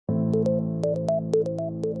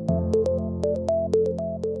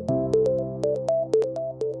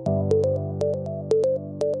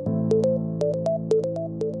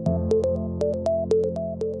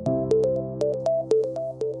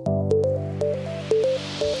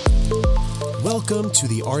Welcome to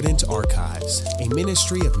the Ardent Archives, a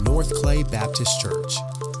ministry of North Clay Baptist Church.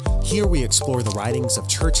 Here we explore the writings of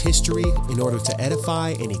church history in order to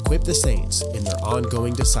edify and equip the saints in their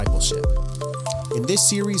ongoing discipleship. In this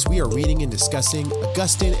series, we are reading and discussing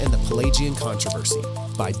Augustine and the Pelagian Controversy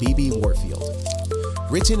by B.B. Warfield.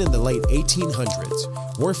 Written in the late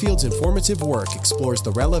 1800s, Warfield's informative work explores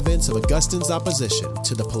the relevance of Augustine's opposition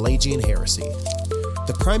to the Pelagian heresy.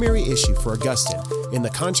 The primary issue for Augustine in the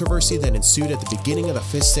controversy that ensued at the beginning of the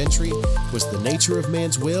 5th century was the nature of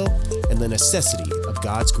man's will and the necessity of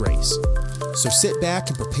God's grace. So sit back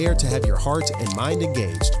and prepare to have your heart and mind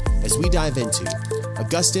engaged as we dive into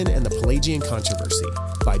Augustine and the Pelagian Controversy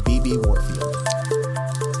by B.B. Warfield.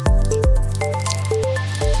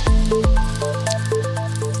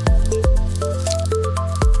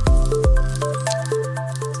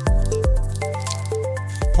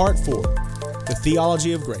 Part 4. The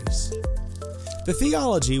Theology of Grace. The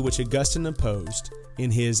theology which Augustine opposed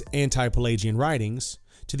in his anti-Pelagian writings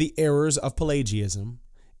to the errors of Pelagianism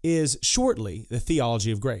is shortly the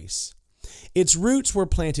theology of grace. Its roots were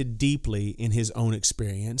planted deeply in his own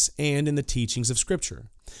experience and in the teachings of Scripture,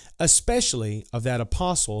 especially of that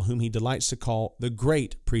apostle whom he delights to call the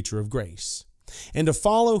great preacher of grace, and to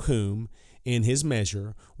follow whom, in his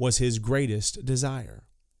measure, was his greatest desire.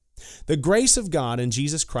 The grace of God in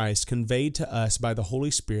Jesus Christ conveyed to us by the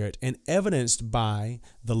Holy Spirit and evidenced by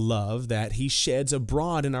the love that He sheds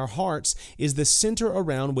abroad in our hearts is the center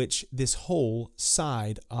around which this whole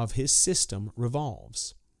side of His system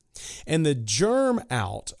revolves, and the germ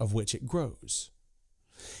out of which it grows.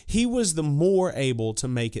 He was the more able to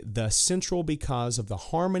make it thus central because of the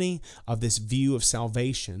harmony of this view of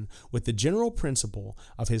salvation with the general principle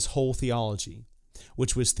of His whole theology,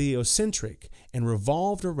 which was theocentric and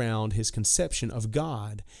revolved around his conception of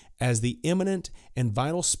God as the immanent and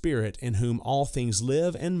vital spirit in whom all things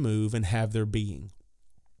live and move and have their being.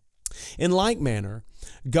 In like manner,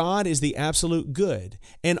 God is the absolute good,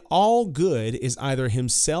 and all good is either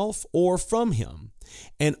himself or from him,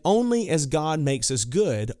 and only as God makes us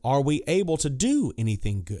good are we able to do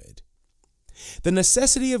anything good. The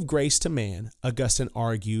necessity of grace to man, Augustine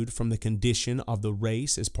argued from the condition of the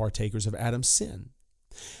race as partakers of Adam's sin.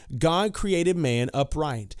 God created man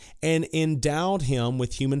upright and endowed him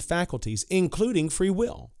with human faculties, including free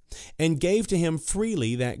will, and gave to him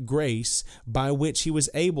freely that grace by which he was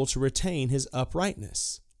able to retain his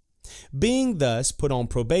uprightness. Being thus put on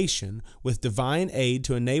probation with divine aid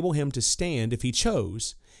to enable him to stand if he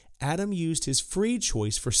chose, Adam used his free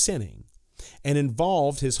choice for sinning and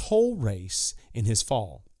involved his whole race in his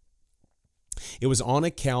fall. It was on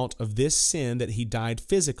account of this sin that he died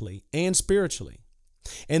physically and spiritually.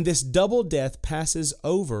 And this double death passes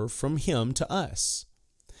over from him to us,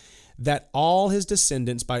 that all his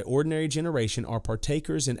descendants by ordinary generation are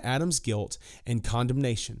partakers in Adam's guilt and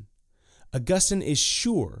condemnation. Augustine is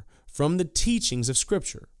sure from the teachings of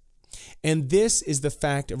Scripture. And this is the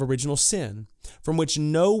fact of original sin, from which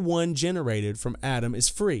no one generated from Adam is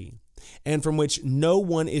free, and from which no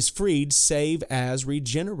one is freed save as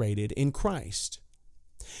regenerated in Christ.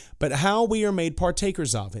 But how we are made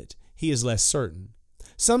partakers of it, he is less certain.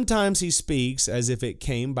 Sometimes he speaks as if it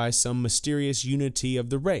came by some mysterious unity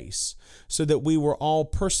of the race, so that we were all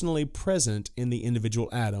personally present in the individual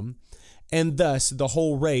Adam, and thus the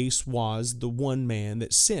whole race was the one man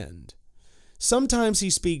that sinned. Sometimes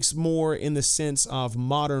he speaks more in the sense of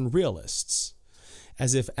modern realists,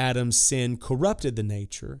 as if Adam's sin corrupted the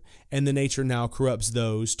nature, and the nature now corrupts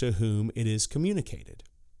those to whom it is communicated.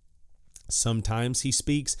 Sometimes he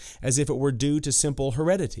speaks as if it were due to simple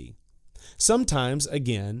heredity. Sometimes,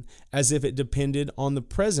 again, as if it depended on the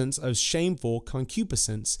presence of shameful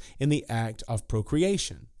concupiscence in the act of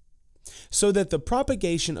procreation, so that the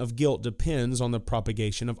propagation of guilt depends on the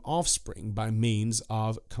propagation of offspring by means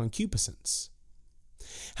of concupiscence.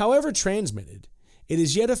 However transmitted, it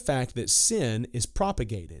is yet a fact that sin is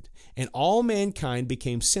propagated, and all mankind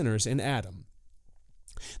became sinners in Adam.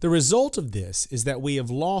 The result of this is that we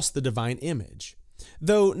have lost the divine image,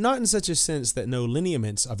 though not in such a sense that no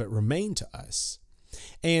lineaments of it remain to us,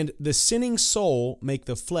 and the sinning soul make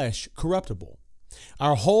the flesh corruptible.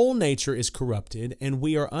 Our whole nature is corrupted, and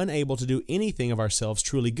we are unable to do anything of ourselves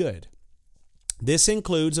truly good. This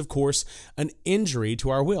includes, of course, an injury to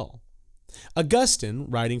our will. Augustine,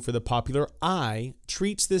 writing for the popular eye,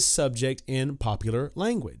 treats this subject in popular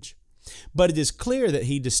language. But it is clear that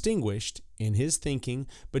he distinguished, in his thinking,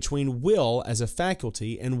 between will as a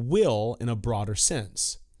faculty and will in a broader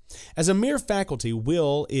sense. As a mere faculty,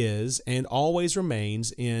 will is and always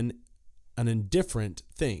remains in an indifferent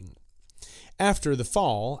thing. After the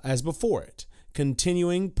fall, as before it,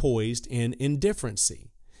 continuing poised in indifferency,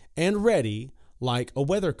 and ready, like a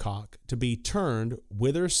weathercock, to be turned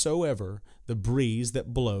whithersoever the breeze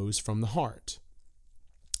that blows from the heart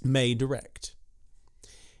may direct.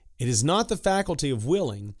 It is not the faculty of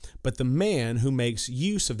willing, but the man who makes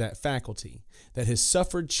use of that faculty, that has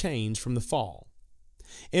suffered change from the fall.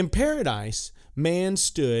 In paradise, man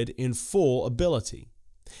stood in full ability.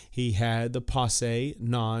 He had the posse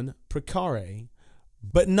non precare,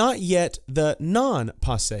 but not yet the non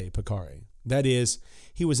posse pecare. That is,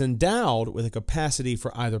 he was endowed with a capacity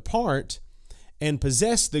for either part, and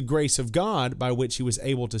possessed the grace of God by which he was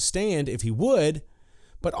able to stand if he would,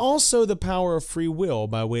 but also the power of free will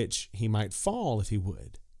by which he might fall if he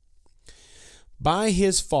would. By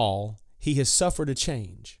his fall, he has suffered a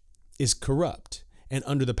change, is corrupt, and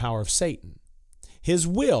under the power of Satan. His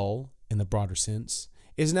will, in the broader sense,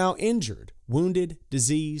 is now injured, wounded,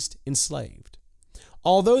 diseased, enslaved.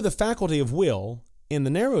 Although the faculty of will, in the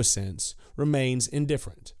narrow sense, remains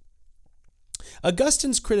indifferent.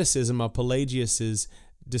 Augustine's criticism of Pelagius's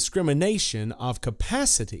discrimination of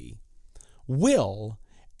capacity, will,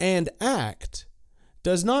 and act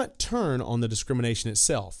does not turn on the discrimination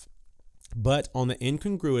itself, but on the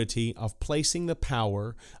incongruity of placing the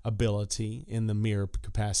power, ability in the mere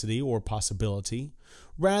capacity or possibility,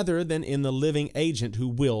 rather than in the living agent who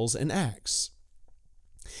wills and acts.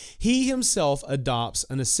 He himself adopts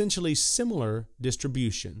an essentially similar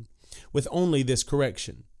distribution, with only this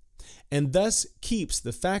correction, and thus keeps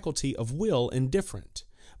the faculty of will indifferent,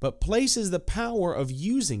 but places the power of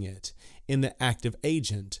using it in the active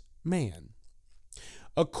agent, man.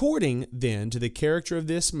 According, then, to the character of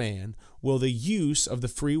this man, will the use of the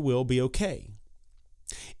free will be okay.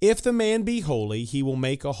 If the man be holy, he will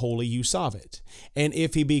make a holy use of it, and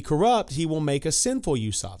if he be corrupt, he will make a sinful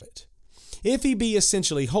use of it. If he be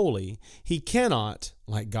essentially holy, he cannot,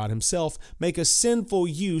 like God himself, make a sinful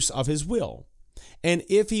use of his will. And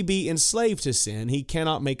if he be enslaved to sin, he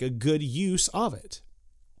cannot make a good use of it.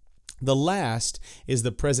 The last is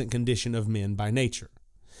the present condition of men by nature.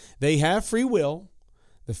 They have free will.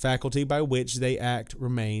 The faculty by which they act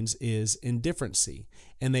remains is indifferency,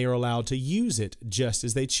 and they are allowed to use it just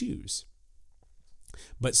as they choose.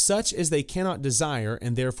 But such as they cannot desire,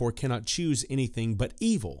 and therefore cannot choose anything but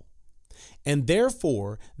evil. And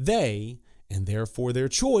therefore they, and therefore their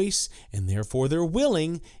choice, and therefore their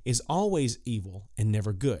willing is always evil and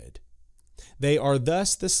never good. They are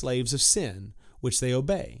thus the slaves of sin, which they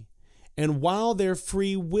obey. And while their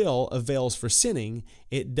free will avails for sinning,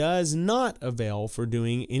 it does not avail for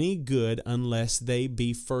doing any good unless they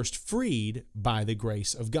be first freed by the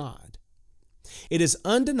grace of God. It is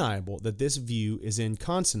undeniable that this view is in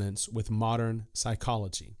consonance with modern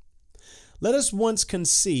psychology. Let us once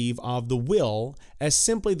conceive of the will as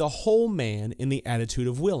simply the whole man in the attitude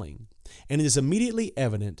of willing, and it is immediately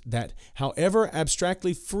evident that, however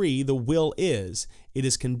abstractly free the will is, it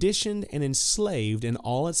is conditioned and enslaved in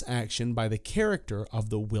all its action by the character of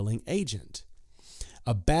the willing agent.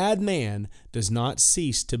 A bad man does not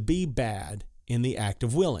cease to be bad in the act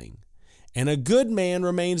of willing, and a good man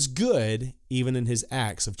remains good even in his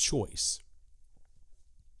acts of choice.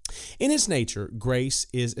 In its nature, grace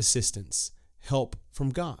is assistance, help from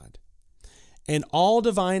God, and all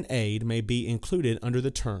divine aid may be included under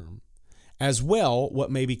the term, as well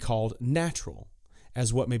what may be called natural,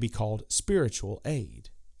 as what may be called spiritual aid.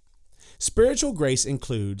 Spiritual grace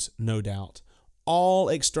includes, no doubt, all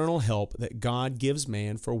external help that God gives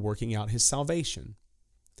man for working out his salvation,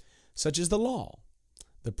 such as the law,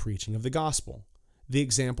 the preaching of the gospel, the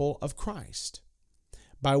example of Christ,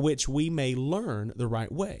 by which we may learn the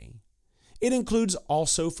right way. It includes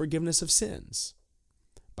also forgiveness of sins,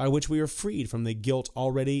 by which we are freed from the guilt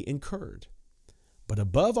already incurred. But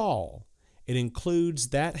above all, it includes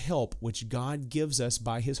that help which God gives us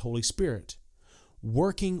by his Holy Spirit,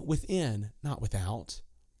 working within, not without,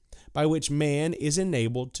 by which man is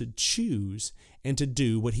enabled to choose and to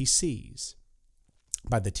do what he sees,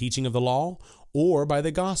 by the teaching of the law, or by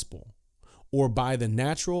the gospel, or by the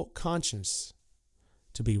natural conscience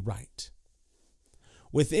to be right.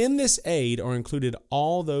 Within this aid are included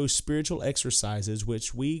all those spiritual exercises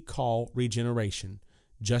which we call regeneration,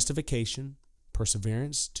 justification,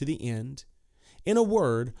 perseverance to the end. In a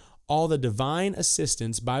word, all the divine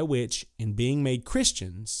assistance by which, in being made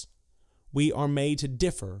Christians, we are made to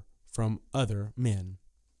differ from other men.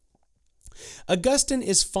 Augustine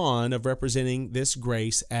is fond of representing this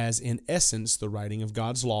grace as in essence the writing of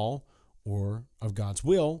God's law, or of God's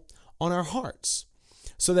will, on our hearts,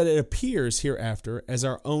 so that it appears hereafter as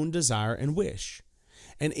our own desire and wish,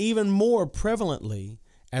 and even more prevalently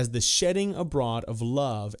as the shedding abroad of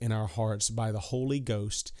love in our hearts by the Holy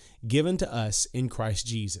Ghost given to us in Christ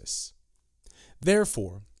Jesus.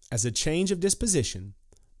 Therefore, as a change of disposition,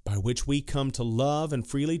 by which we come to love and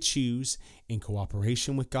freely choose, in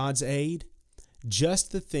cooperation with God's aid,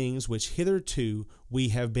 just the things which hitherto we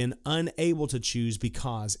have been unable to choose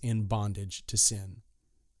because in bondage to sin.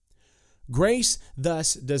 Grace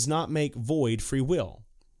thus does not make void free will.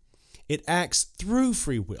 It acts through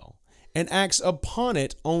free will and acts upon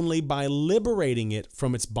it only by liberating it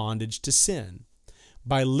from its bondage to sin,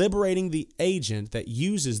 by liberating the agent that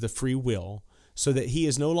uses the free will so that he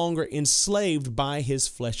is no longer enslaved by his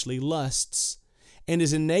fleshly lusts and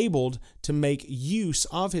is enabled to make use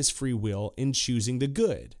of his free will in choosing the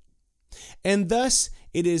good. And thus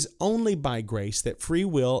it is only by grace that free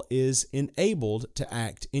will is enabled to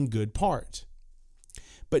act in good part.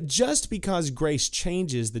 But just because grace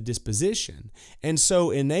changes the disposition and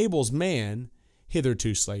so enables man,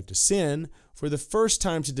 hitherto slave to sin, for the first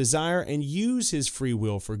time to desire and use his free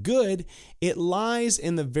will for good, it lies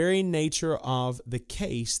in the very nature of the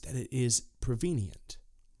case that it is prevenient.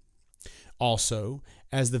 Also,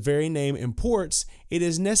 as the very name imports, it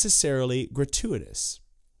is necessarily gratuitous.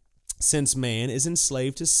 Since man is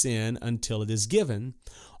enslaved to sin until it is given,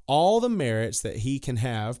 all the merits that he can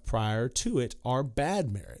have prior to it are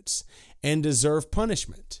bad merits and deserve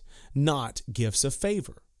punishment, not gifts of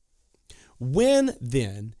favor. When,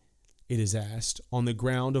 then, it is asked, on the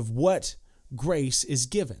ground of what grace is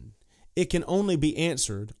given, it can only be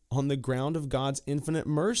answered on the ground of God's infinite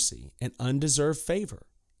mercy and undeserved favor.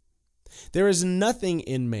 There is nothing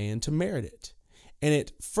in man to merit it, and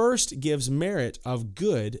it first gives merit of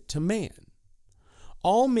good to man.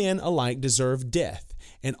 All men alike deserve death,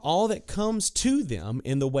 and all that comes to them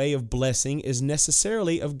in the way of blessing is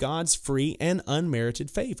necessarily of God's free and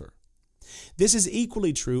unmerited favor. This is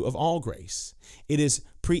equally true of all grace. It is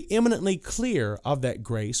preeminently clear of that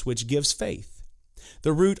grace which gives faith,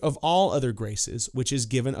 the root of all other graces, which is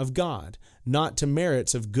given of God, not to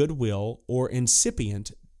merits of goodwill or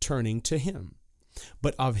incipient turning to Him,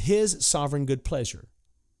 but of His sovereign good pleasure.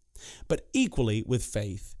 But equally with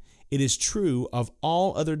faith, it is true of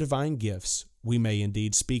all other divine gifts. We may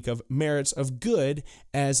indeed speak of merits of good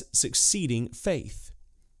as succeeding faith.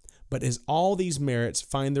 But as all these merits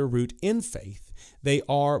find their root in faith, they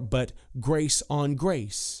are but grace on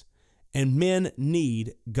grace, and men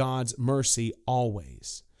need God's mercy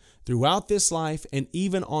always, throughout this life and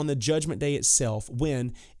even on the judgment day itself,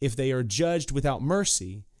 when, if they are judged without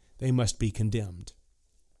mercy, they must be condemned.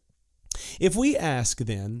 If we ask,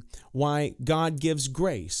 then, why God gives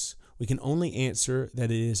grace, we can only answer that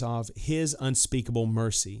it is of His unspeakable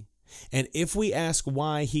mercy. And if we ask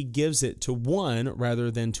why He gives it to one rather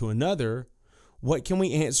than to another, what can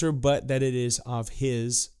we answer but that it is of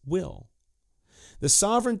His will? The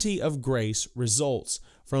sovereignty of grace results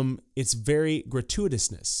from its very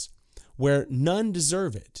gratuitousness. Where none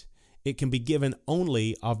deserve it, it can be given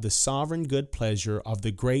only of the sovereign good pleasure of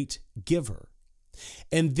the great giver.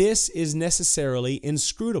 And this is necessarily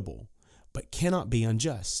inscrutable, but cannot be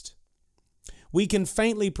unjust. We can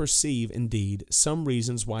faintly perceive, indeed, some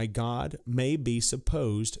reasons why God may be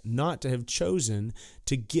supposed not to have chosen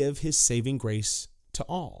to give His saving grace to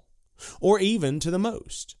all, or even to the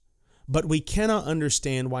most. But we cannot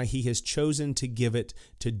understand why He has chosen to give it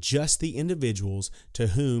to just the individuals to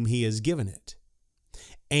whom He has given it,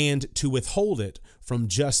 and to withhold it from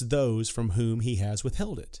just those from whom He has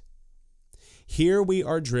withheld it. Here we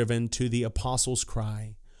are driven to the apostles'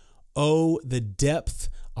 cry, "Oh, the depth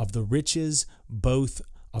of the riches, both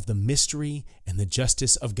of the mystery and the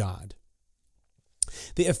justice of God."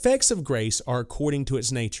 The effects of grace are according to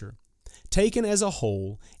its nature. Taken as a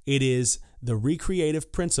whole, it is the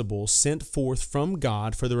recreative principle sent forth from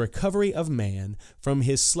God for the recovery of man from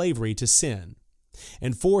his slavery to sin,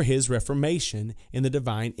 and for his reformation in the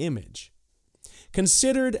divine image.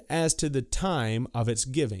 Considered as to the time of its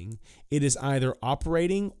giving, it is either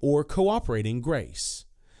operating or cooperating grace,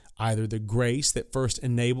 either the grace that first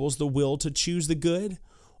enables the will to choose the good,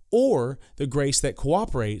 or the grace that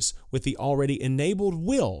cooperates with the already enabled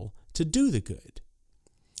will to do the good.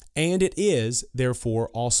 And it is, therefore,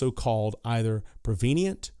 also called either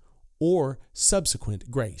prevenient or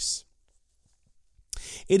subsequent grace.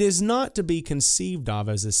 It is not to be conceived of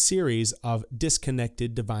as a series of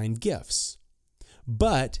disconnected divine gifts,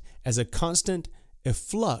 but as a constant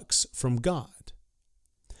efflux from God.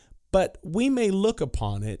 but we may look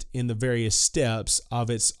upon it in the various steps of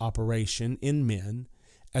its operation in men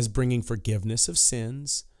as bringing forgiveness of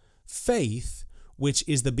sins, faith, which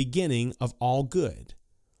is the beginning of all good,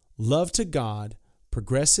 love to God,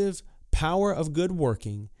 progressive power of good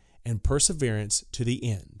working, and perseverance to the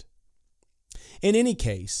end. In any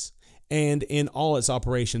case, and in all its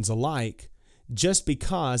operations alike, just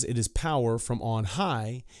because it is power from on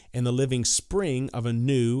high and the living spring of a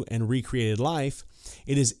new and recreated life,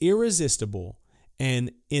 it is irresistible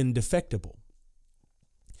and indefectible.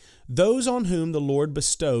 Those on whom the Lord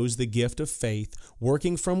bestows the gift of faith,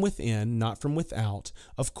 working from within, not from without,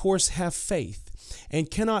 of course have faith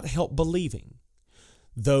and cannot help believing.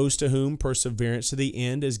 Those to whom perseverance to the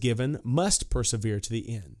end is given must persevere to the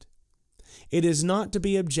end. It is not to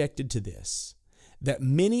be objected to this, that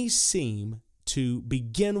many seem to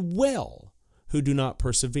begin well who do not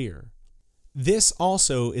persevere. This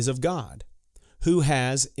also is of God, who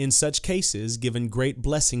has in such cases given great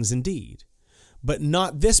blessings indeed, but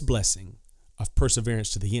not this blessing of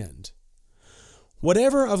perseverance to the end.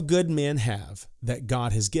 Whatever of good men have that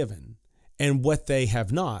God has given, and what they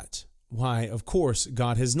have not, why, of course,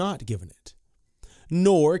 God has not given it.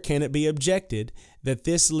 Nor can it be objected that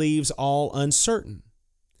this leaves all uncertain.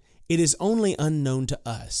 It is only unknown to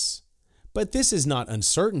us. But this is not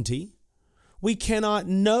uncertainty. We cannot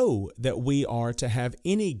know that we are to have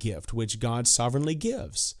any gift which God sovereignly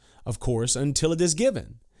gives, of course, until it is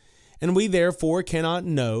given. And we therefore cannot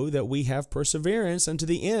know that we have perseverance unto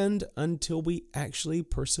the end until we actually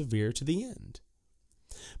persevere to the end.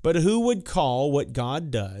 But who would call what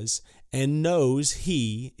God does and knows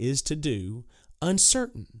He is to do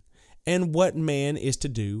uncertain, and what man is to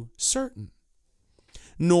do certain?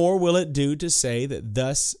 Nor will it do to say that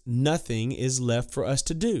thus nothing is left for us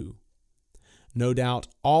to do. No doubt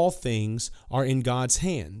all things are in God's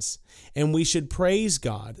hands, and we should praise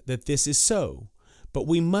God that this is so, but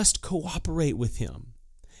we must cooperate with Him.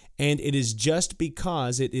 And it is just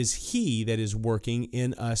because it is He that is working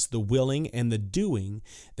in us the willing and the doing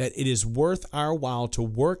that it is worth our while to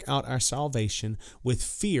work out our salvation with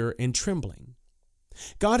fear and trembling.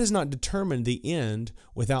 God has not determined the end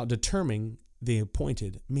without determining the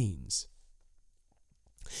appointed means.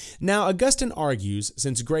 Now, Augustine argues,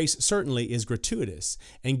 since grace certainly is gratuitous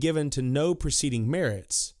and given to no preceding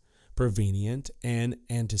merits, prevenient and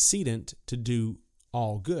antecedent to do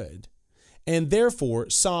all good, and therefore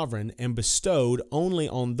sovereign and bestowed only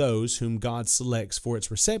on those whom God selects for its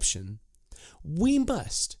reception, we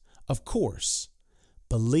must, of course,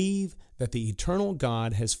 believe that the eternal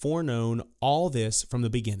God has foreknown all this from the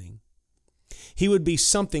beginning. He would be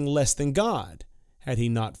something less than God had He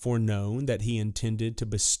not foreknown that He intended to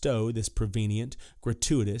bestow this prevenient,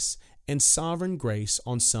 gratuitous, and sovereign grace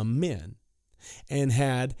on some men, and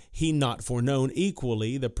had He not foreknown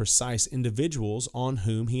equally the precise individuals on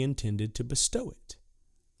whom He intended to bestow it.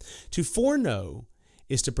 To foreknow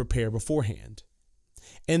is to prepare beforehand,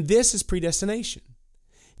 and this is predestination.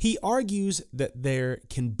 He argues that there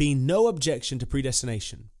can be no objection to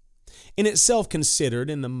predestination, in itself considered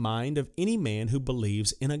in the mind of any man who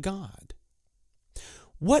believes in a God.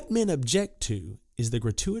 What men object to is the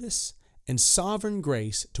gratuitous and sovereign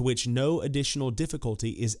grace to which no additional difficulty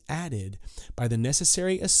is added by the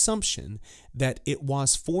necessary assumption that it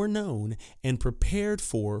was foreknown and prepared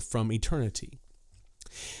for from eternity.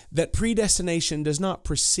 That predestination does not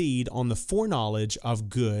proceed on the foreknowledge of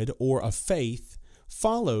good or of faith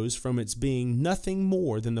follows from its being nothing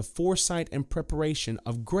more than the foresight and preparation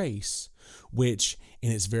of grace, which,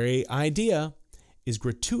 in its very idea, is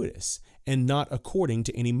gratuitous and not according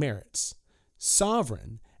to any merits,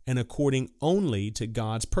 sovereign and according only to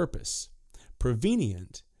God's purpose,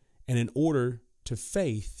 prevenient and in order to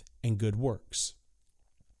faith and good works.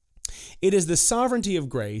 It is the sovereignty of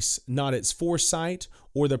grace, not its foresight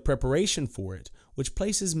or the preparation for it, which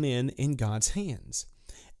places men in God's hands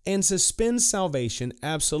and suspends salvation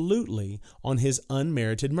absolutely on His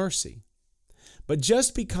unmerited mercy. But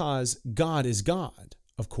just because God is God,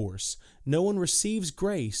 of course, no one receives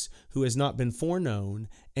grace who has not been foreknown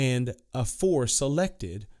and afore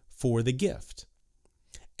selected for the gift.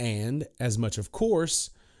 And, as much of course,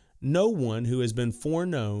 no one who has been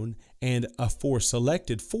foreknown and afore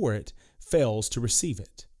selected for it fails to receive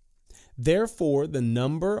it. Therefore, the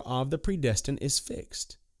number of the predestined is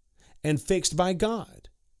fixed, and fixed by God.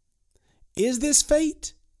 Is this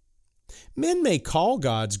fate? Men may call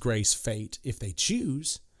God's grace fate if they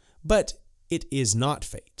choose, but it is not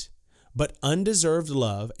fate, but undeserved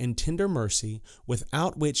love and tender mercy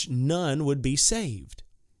without which none would be saved.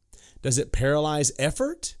 Does it paralyze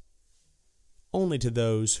effort? Only to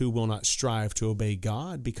those who will not strive to obey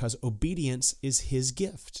God, because obedience is His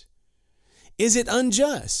gift. Is it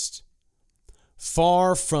unjust?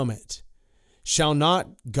 Far from it. Shall not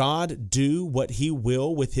God do what he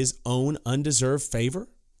will with his own undeserved favor?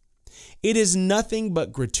 It is nothing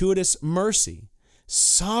but gratuitous mercy,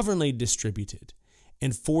 sovereignly distributed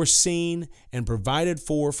and foreseen and provided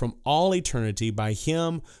for from all eternity by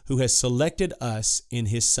him who has selected us in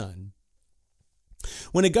his Son.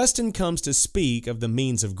 When Augustine comes to speak of the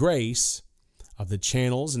means of grace, of the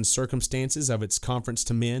channels and circumstances of its conference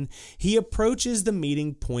to men, he approaches the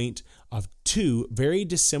meeting point of two very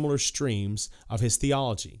dissimilar streams of his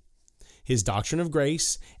theology, his doctrine of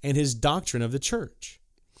grace and his doctrine of the church.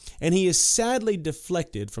 And he is sadly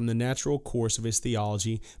deflected from the natural course of his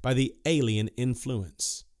theology by the alien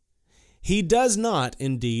influence. He does not,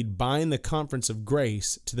 indeed, bind the conference of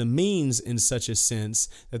grace to the means in such a sense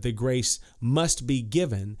that the grace must be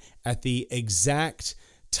given at the exact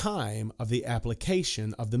time of the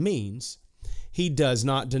application of the means. He does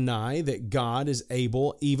not deny that God is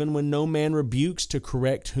able, even when no man rebukes, to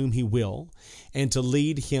correct whom he will, and to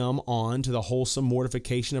lead him on to the wholesome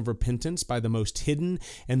mortification of repentance by the most hidden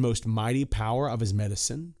and most mighty power of his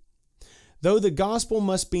medicine. Though the gospel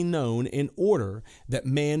must be known in order that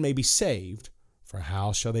man may be saved, for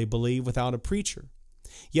how shall they believe without a preacher?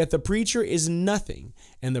 Yet the preacher is nothing,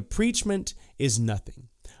 and the preachment is nothing,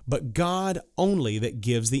 but God only that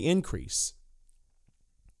gives the increase.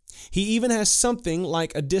 He even has something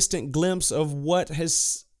like a distant glimpse of what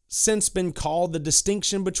has since been called the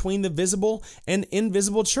distinction between the visible and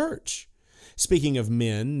invisible church, speaking of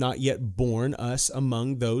men not yet born us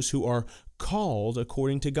among those who are called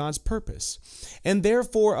according to God's purpose, and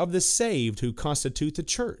therefore of the saved who constitute the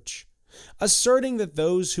church, asserting that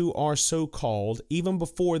those who are so called even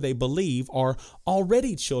before they believe are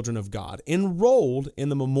already children of God, enrolled in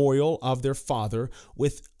the memorial of their Father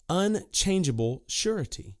with unchangeable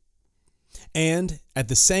surety. And at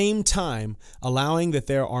the same time, allowing that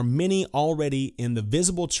there are many already in the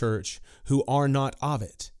visible church who are not of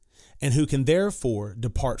it, and who can therefore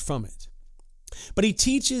depart from it. But he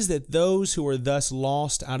teaches that those who are thus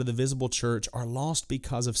lost out of the visible church are lost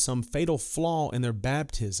because of some fatal flaw in their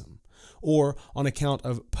baptism, or on account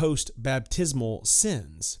of post-baptismal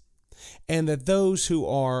sins, and that those who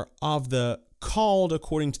are of the called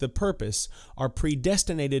according to the purpose are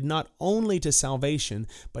predestinated not only to salvation,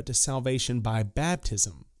 but to salvation by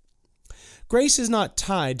baptism. Grace is not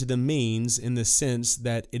tied to the means in the sense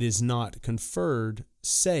that it is not conferred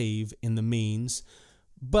save in the means,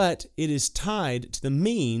 but it is tied to the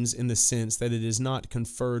means in the sense that it is not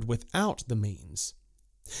conferred without the means.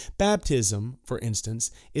 Baptism, for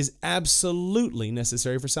instance, is absolutely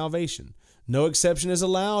necessary for salvation. No exception is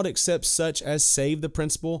allowed except such as save the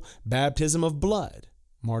principal baptism of blood,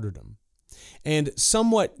 martyrdom, and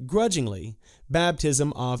somewhat grudgingly,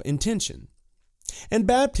 baptism of intention. And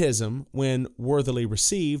baptism, when worthily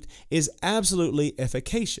received, is absolutely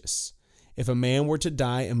efficacious. If a man were to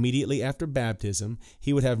die immediately after baptism,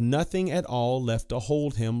 he would have nothing at all left to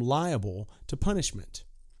hold him liable to punishment.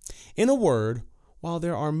 In a word, while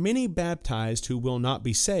there are many baptized who will not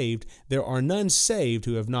be saved, there are none saved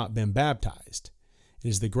who have not been baptized. It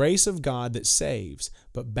is the grace of God that saves,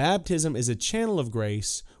 but baptism is a channel of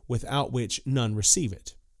grace without which none receive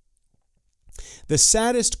it. The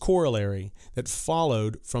saddest corollary that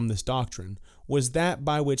followed from this doctrine was that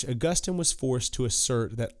by which Augustine was forced to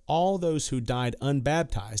assert that all those who died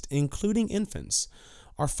unbaptized, including infants,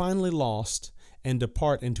 are finally lost and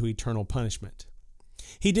depart into eternal punishment.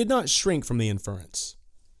 He did not shrink from the inference,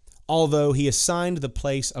 although he assigned the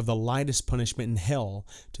place of the lightest punishment in hell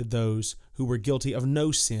to those who were guilty of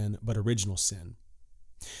no sin but original sin,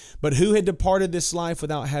 but who had departed this life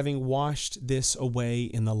without having washed this away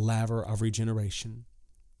in the laver of regeneration.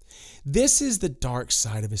 This is the dark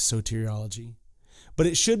side of his soteriology, but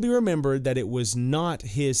it should be remembered that it was not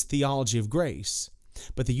his theology of grace,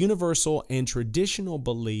 but the universal and traditional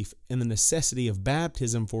belief in the necessity of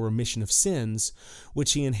baptism for remission of sins,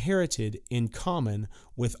 which he inherited in common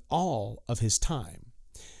with all of his time,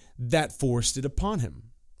 that forced it upon him.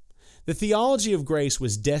 The theology of grace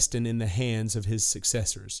was destined in the hands of his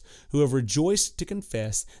successors, who have rejoiced to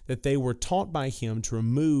confess that they were taught by him to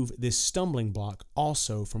remove this stumbling block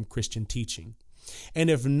also from Christian teaching. And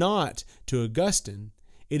if not to Augustine,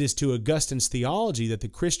 it is to Augustine's theology that the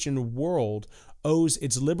Christian world owes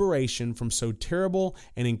its liberation from so terrible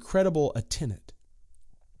and incredible a tenet.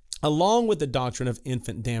 Along with the doctrine of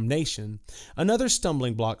infant damnation, another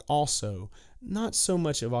stumbling block also, not so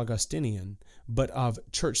much of Augustinian, but of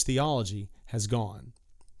church theology, has gone.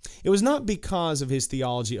 It was not because of his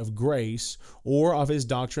theology of grace or of his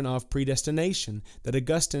doctrine of predestination that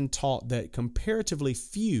Augustine taught that comparatively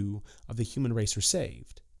few of the human race are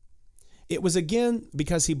saved. It was again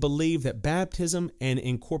because he believed that baptism and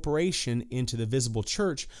incorporation into the visible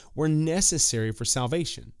church were necessary for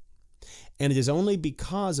salvation. And it is only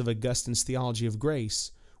because of Augustine's theology of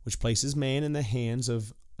grace, which places man in the hands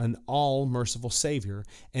of an all-merciful Savior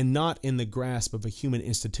and not in the grasp of a human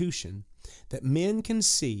institution, that men can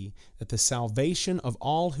see that the salvation of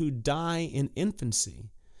all who die in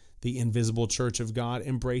infancy, the invisible church of God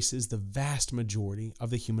embraces the vast majority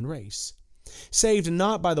of the human race, saved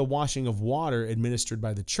not by the washing of water administered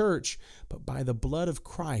by the church, but by the blood of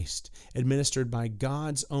Christ administered by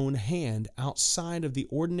God's own hand outside of the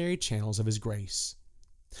ordinary channels of His grace.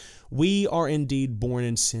 We are indeed born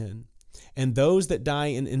in sin, and those that die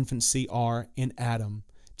in infancy are, in Adam,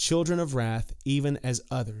 children of wrath, even as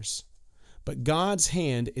others. But God's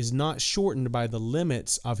hand is not shortened by the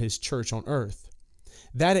limits of His church on earth,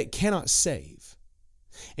 that it cannot save.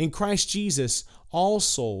 In Christ Jesus, all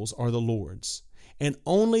souls are the Lord's, and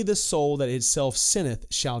only the soul that itself sinneth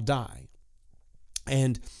shall die.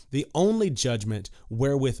 And the only judgment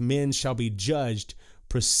wherewith men shall be judged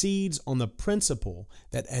proceeds on the principle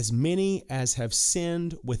that as many as have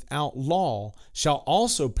sinned without law shall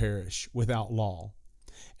also perish without law,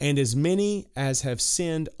 and as many as have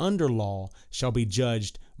sinned under law shall be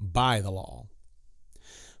judged by the law.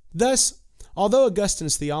 Thus, although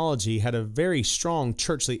Augustine's theology had a very strong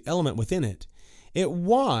churchly element within it, it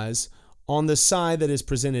was, on the side that is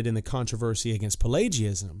presented in the controversy against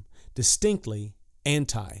Pelagianism, distinctly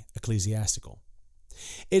anti-ecclesiastical.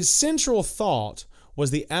 Its central thought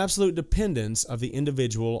was the absolute dependence of the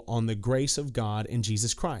individual on the grace of God in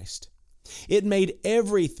Jesus Christ. It made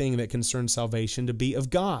everything that concerned salvation to be of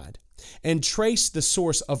God and traced the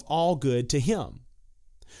source of all good to Him.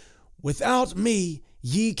 "Without me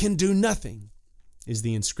ye can do nothing," is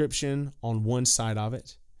the inscription on one side of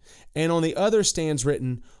it, and on the other stands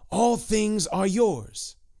written, "All things are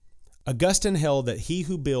yours." Augustine held that he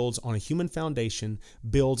who builds on a human foundation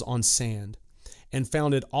builds on sand, and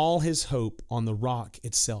founded all his hope on the rock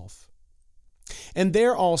itself. And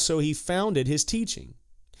there also he founded his teaching.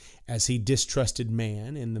 As he distrusted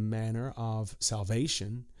man in the manner of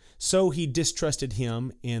salvation, so he distrusted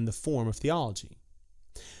him in the form of theology.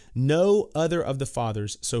 No other of the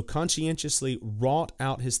fathers so conscientiously wrought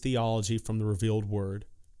out his theology from the revealed word.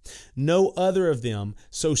 No other of them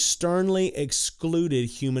so sternly excluded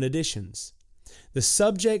human additions. The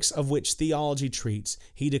subjects of which theology treats,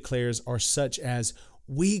 he declares, are such as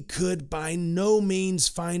we could by no means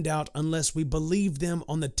find out unless we believed them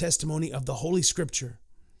on the testimony of the Holy Scripture.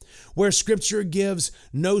 Where Scripture gives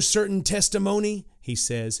no certain testimony, he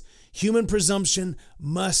says, human presumption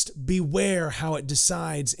must beware how it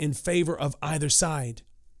decides in favor of either side.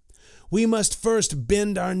 We must first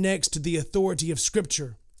bend our necks to the authority of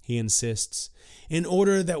Scripture, he insists, in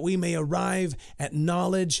order that we may arrive at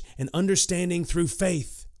knowledge and understanding through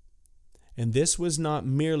faith. And this was not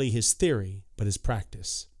merely his theory, but his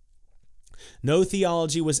practice. No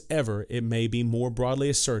theology was ever, it may be more broadly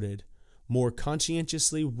asserted, more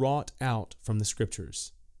conscientiously wrought out from the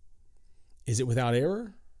Scriptures. Is it without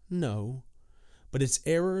error? No, but its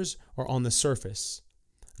errors are on the surface,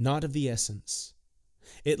 not of the essence.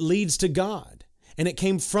 It leads to God, and it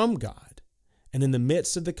came from God. And in the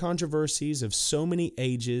midst of the controversies of so many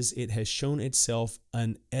ages, it has shown itself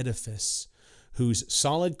an edifice whose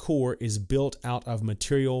solid core is built out of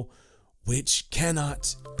material which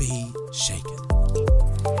cannot be shaken.